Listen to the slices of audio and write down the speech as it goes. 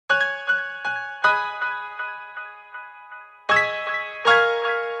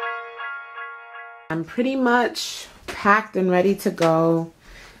I'm pretty much packed and ready to go.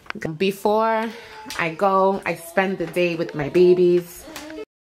 Before I go, I spend the day with my babies.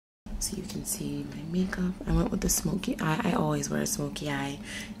 So you can see my makeup. I went with the smoky eye. I always wear a smoky eye.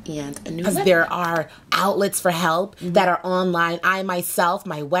 And there are outlets for help that are online. I myself,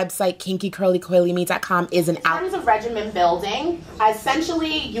 my website, kinkycurlycoilyme.com, is an outlet. In terms of regimen building,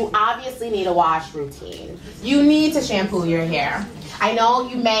 essentially you obviously need a wash routine. You need to shampoo your hair. I know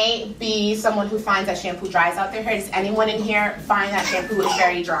you may be someone who finds that shampoo dries out their hair. Does anyone in here find that shampoo is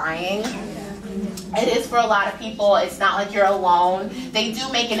very drying? It is for a lot of people. It's not like you're alone. They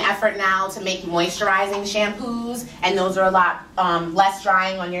do make an effort now to make moisturizing shampoos, and those are a lot less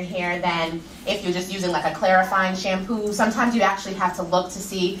drying on your hair than if you're just using like a clarifying shampoo. Sometimes you actually have to look to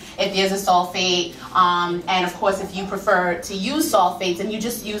see if there's a sulfate, and of course if you prefer to use sulfates, then you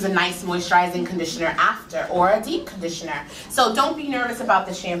just use a nice moisturizing conditioner after, or a deep conditioner. So don't be nervous about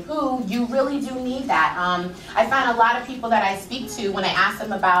the shampoo. You really do need that. I find a lot of people that I speak to, when I ask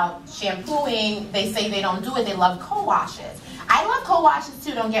them about shampooing, they say they don't do it. They love co-washes. I love co-washes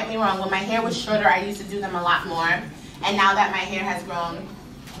too, don't get me wrong. When my hair was shorter, I used to do them a lot more. And now that my hair has grown,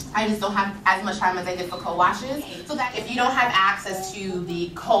 I just don't have as much time as I did for co-washes. So that if you don't have access to the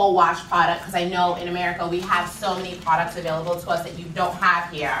co-wash product, because I know in America we have so many products available to us that you don't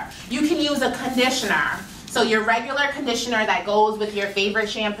have here, you can use a conditioner. So your regular conditioner that goes with your favorite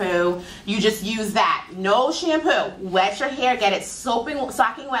shampoo, you just use that. No shampoo. Wet your hair, get it soaking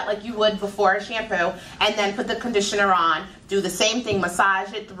wet like you would before a shampoo, and then put the conditioner on. Do the same thing,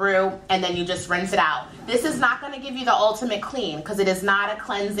 massage it through, and then you just rinse it out. This is not going to give you the ultimate clean because it is not a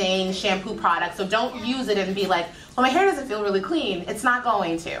cleansing shampoo product. So don't use it and be like, well, my hair doesn't feel really clean. It's not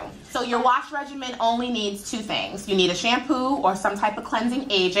going to. So your wash regimen only needs two things. You need a shampoo or some type of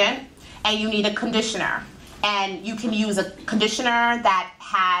cleansing agent, and you need a conditioner. And you can use a conditioner that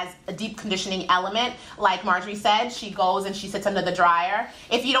has a deep conditioning element. Like Marjorie said, she goes and she sits under the dryer.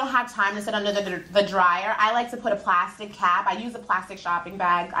 If you don't have time to sit under the dryer, I like to put a plastic cap. I use a plastic shopping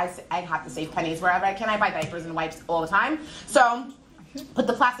bag. I have to save pennies wherever I can. I buy diapers and wipes all the time. So put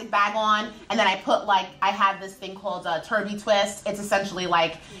the plastic bag on, and then I put I have this thing called a Turby Twist. It's essentially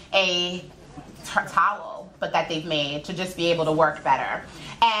like a towel, but that they've made to just be able to work better.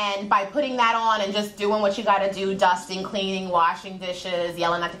 And by putting that on and just doing what you gotta do, dusting, cleaning, washing dishes,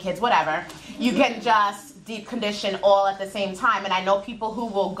 yelling at the kids, whatever, you can just deep condition all at the same time. And I know people who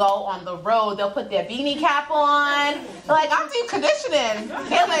will go on the road, they'll put their beanie cap on. They're like, I'm deep conditioning,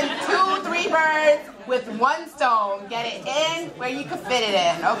 killing 2-3 birds with one stone. Get it in where you can fit it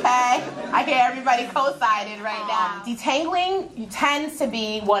in, okay? I hear everybody co-sided right now. Detangling tends to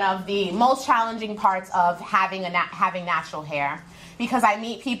be one of the most challenging parts of having natural hair, because I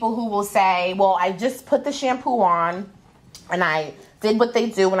meet people who will say, well, I just put the shampoo on and I did what they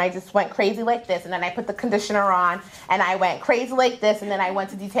do and I just went crazy like this, and then I put the conditioner on and I went crazy like this, and then I went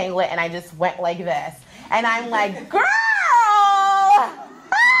to detangle it and I just went like this. And I'm like, girl!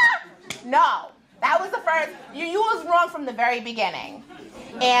 No. That was the first, you was wrong from the very beginning.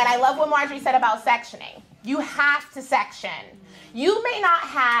 And I love what Marjorie said about sectioning. You have to section. You may not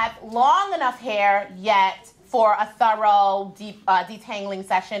have long enough hair yet for a thorough, deep detangling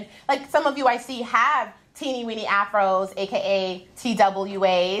session. Like some of you I see have teeny weeny afros, aka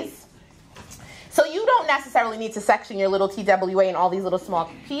TWAs. So you don't necessarily need to section your little TWA in all these little small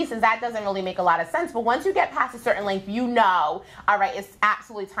pieces. That doesn't really make a lot of sense. But once you get past a certain length, you know, all right, it's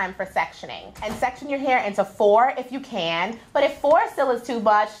absolutely time for sectioning. And section your hair into 4 if you can. But if 4 still is too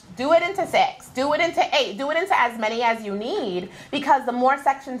much, do it into 6. Do it into 8. Do it into as many as you need. Because the more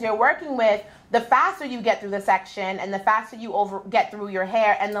sections you're working with, the faster you get through the section and the faster you get through your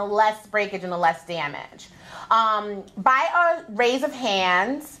hair, and the less breakage and the less damage. By a raise of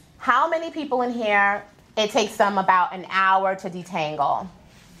hands, how many people in here, it takes them about an hour to detangle?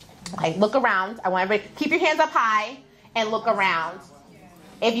 Okay, look around. I want everybody, keep your hands up high and look around.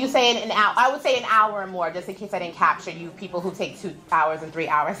 If you say an hour, I would say an hour or more, just in case I didn't capture you people who take 2 hours and 3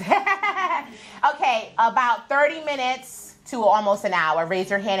 hours. Okay, about 30 minutes to almost an hour.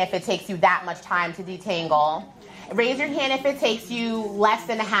 Raise your hand if it takes you that much time to detangle. Raise your hand if it takes you less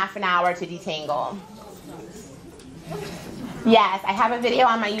than a half an hour to detangle. Yes, I have a video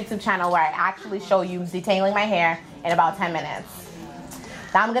on my YouTube channel where I actually show you detangling my hair in about 10 minutes.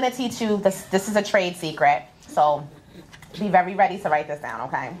 Now I'm going to teach you, this is a trade secret, so be very ready to write this down,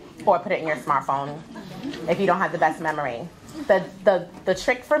 okay? Or put it in your smartphone if you don't have the best memory. The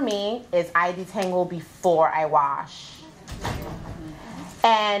trick for me is I detangle before I wash.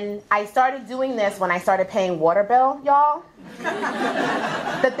 And I started doing this when I started paying water bill, y'all.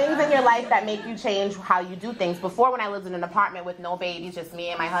 The things in your life that make you change how you do things. Before, when I lived in an apartment with no babies, just me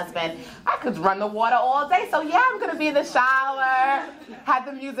and my husband, I could run the water all day. So yeah, I'm gonna be in the shower, had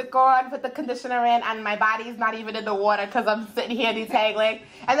the music on, put the conditioner in, and my body's not even in the water because I'm sitting here detangling.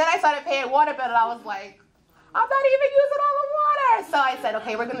 And then I started paying water bill, and I was like, I'm not even using all the water. So I said,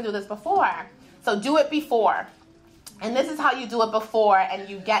 okay, we're gonna do this before. So do it before. And this is how you do it before, and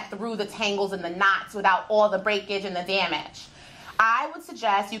you get through the tangles and the knots without all the breakage and the damage. I would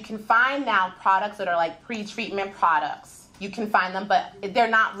suggest you can find now products that are like pre-treatment products. You can find them, but they're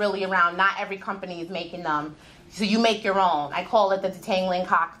not really around. Not every company is making them. So you make your own. I call it the detangling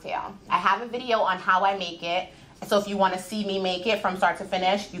cocktail. I have a video on how I make it. So if you want to see me make it from start to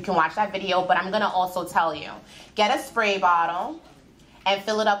finish, you can watch that video, but I'm going to also tell you. Get a spray bottle and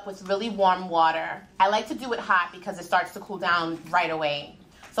fill it up with really warm water. I like to do it hot because it starts to cool down right away.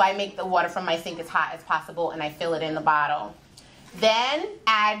 So I make the water from my sink as hot as possible, and I fill it in the bottle. Then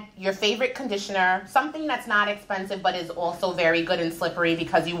add your favorite conditioner, something that's not expensive but is also very good and slippery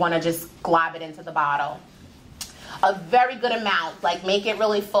because you want to just glob it into the bottle. A very good amount, like make it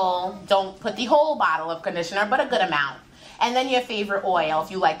really full. Don't put the whole bottle of conditioner, but a good amount. And then your favorite oil. If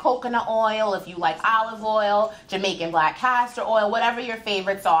you like coconut oil, if you like olive oil, Jamaican black castor oil, whatever your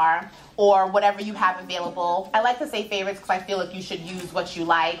favorites are, or whatever you have available. I like to say favorites because I feel like you should use what you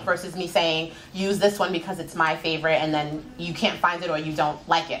like versus me saying, use this one because it's my favorite, and then you can't find it or you don't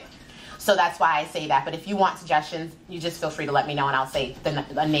like it. So that's why I say that. But if you want suggestions, you just feel free to let me know and I'll say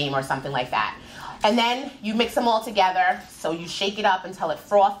a name or something like that. And then you mix them all together. So you shake it up until it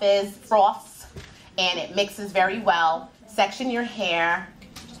froths, and it mixes very well. Section your hair.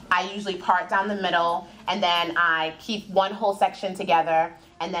 I usually part down the middle, and then I keep one whole section together,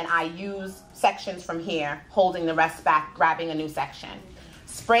 and then I use sections from here, holding the rest back, grabbing a new section.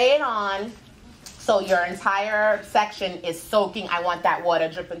 Spray it on so your entire section is soaking. I want that water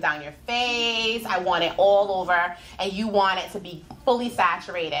dripping down your face. I want it all over, and you want it to be fully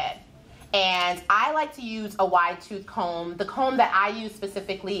saturated. And I like to use a wide tooth comb. The comb that I use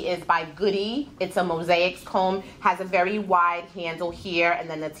specifically is by Goody. It's a mosaics comb, has a very wide handle here, and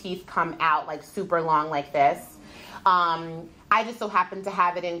then the teeth come out like super long like this. I just so happen to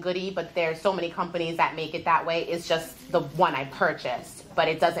have it in Goody, but there's so many companies that make it that way. It's just the one I purchased, but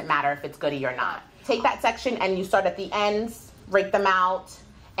it doesn't matter if it's Goody or not. Take that section and you start at the ends, rake them out,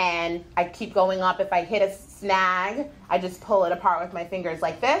 and I keep going up. If I hit a snag, I just pull it apart with my fingers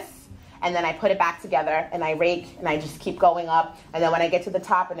like this. And then I put it back together, and I rake, and I just keep going up. And then when I get to the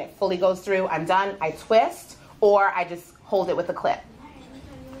top and it fully goes through, I'm done. I twist, or I just hold it with a clip.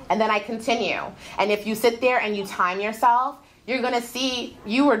 And then I continue. And if you sit there and you time yourself, you're gonna see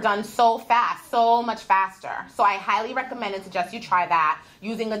you were done so fast, so much faster. So I highly recommend and suggest you try that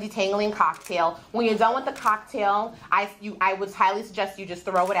using a detangling cocktail. When you're done with the cocktail, I would highly suggest you just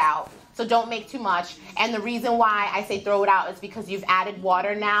throw it out. So don't make too much. And the reason why I say throw it out is because you've added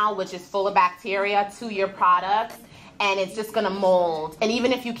water now, which is full of bacteria, to your product, and it's just gonna mold. And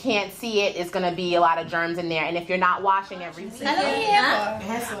even if you can't see it, it's gonna be a lot of germs in there. And if you're not washing every week,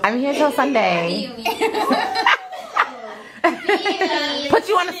 I'm here till Sunday. Put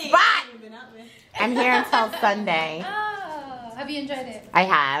you on the spot. I'm here until Sunday. Oh, have you enjoyed it? I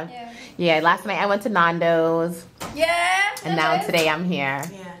have. Yeah, last night I went to Nando's. Yeah. And now today I'm here.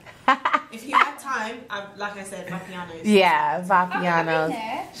 Yeah. If you have time, like I said, Vapiano's. Yeah, Vapiano's.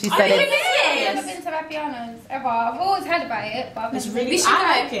 She said I've never been to Vapiano's ever. I've always heard about it, but I've never been.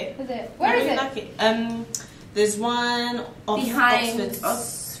 I like it. Is it? Where is it? Like it. There's one off behind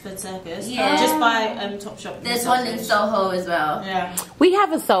Oxford Circus. Yeah. Just by Topshop. There's one in Soho as well. Yeah. We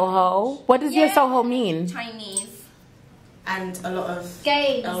have a Soho. What does your Soho mean? Chinese. And a lot of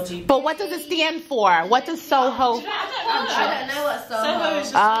gays. LGBT. But what does it stand for? What does Soho? I don't know what Soho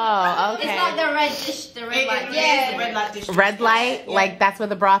is. Oh, okay. It's like the red dish, the red light. Yeah, the red light dish. Red light? Yeah. Like that's where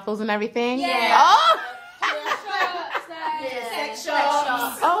the brothels and everything? Yeah. Oh! Sex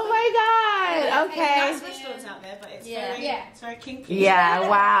shops. Oh my God. Okay. Nice restaurants out there, but it's very kinky. Yeah,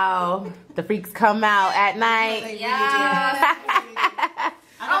 wow. The freaks come out at night. Yeah.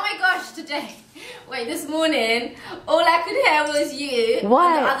 Oh my gosh, today. Wait, this morning, all I could hear was you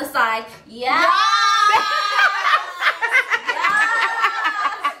what? On the other side. Yeah.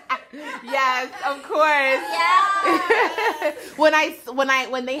 Yes, of course. Yeah.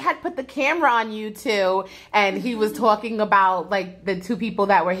 when they had put the camera on you two, and he was talking about like the two people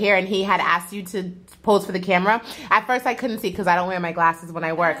that were here, and he had asked you to pose for the camera. At first, I couldn't see because I don't wear my glasses when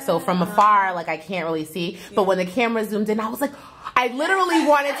I work, so from afar, like I can't really see. But when the camera zoomed in, I was like, I literally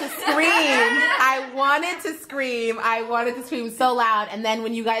wanted to scream. I wanted to scream. I wanted to scream so loud. And then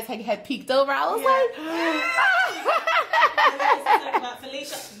when you guys had peeked over, I was like. About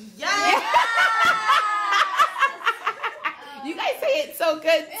Felicia. Yeah. You guys say it so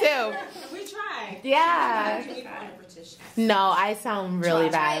good too. We try. Yeah. No, I sound really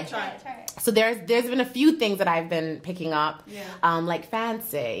bad. Try it. So there's been a few things that I've been picking up, like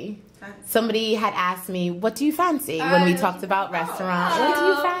fancy. Somebody had asked me, "What do you fancy?" when we talked about restaurant. What do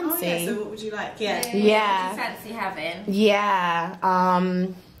you fancy? Yeah, so what would you like? Yeah. What do you fancy having? Yeah.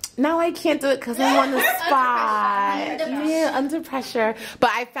 Now I can't do it because I'm on the spot. Under pressure.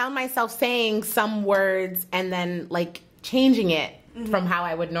 But I found myself saying some words and then like changing it from how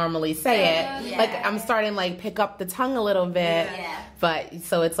I would normally say it. Like I'm starting like pick up the tongue a little bit. But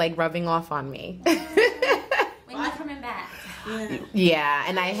so it's like rubbing off on me. When you coming back? Yeah,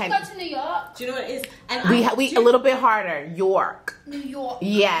 and I had. Go to New York. Do you know what it is? And we a little bit harder. York. New York.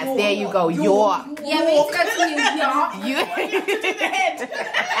 Yes, there you go. York. Yeah, we need to go to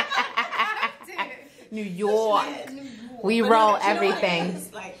New York. New York. We roll everything.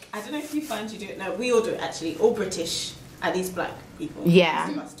 Like I don't know if you find you do it. No, we all do it actually. All British, at least black people. Yeah.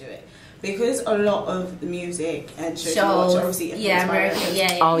 Most of us do it. Because a lot of the music and shows obviously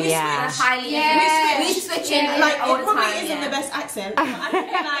American, Oh yeah. We switch in like all it the probably time. isn't the best accent. But I can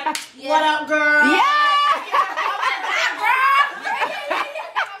be like, what up, girl? Yeah.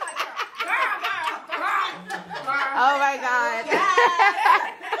 Oh my God.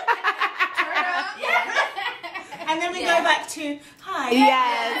 And then we go back to hi.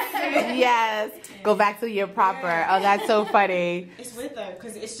 Yes. Go back to your proper. Oh, that's so funny. It's weird though,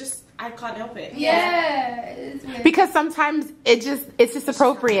 because it's just I can't help it. It's weird. Because sometimes it's just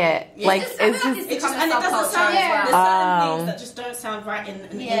appropriate. Like it's just. And it doesn't sound. There's certain things that just don't sound right in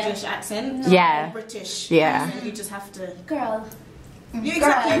an English accent. Yeah. Or British. Yeah. Accent. You just have to. Girl. You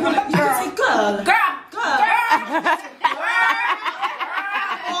exactly. You can say girl.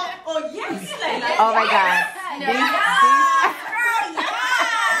 Or yes. Oh my God.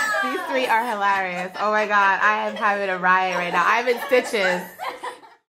 These three are hilarious. Oh my God, I am having a riot right now. I'm in stitches.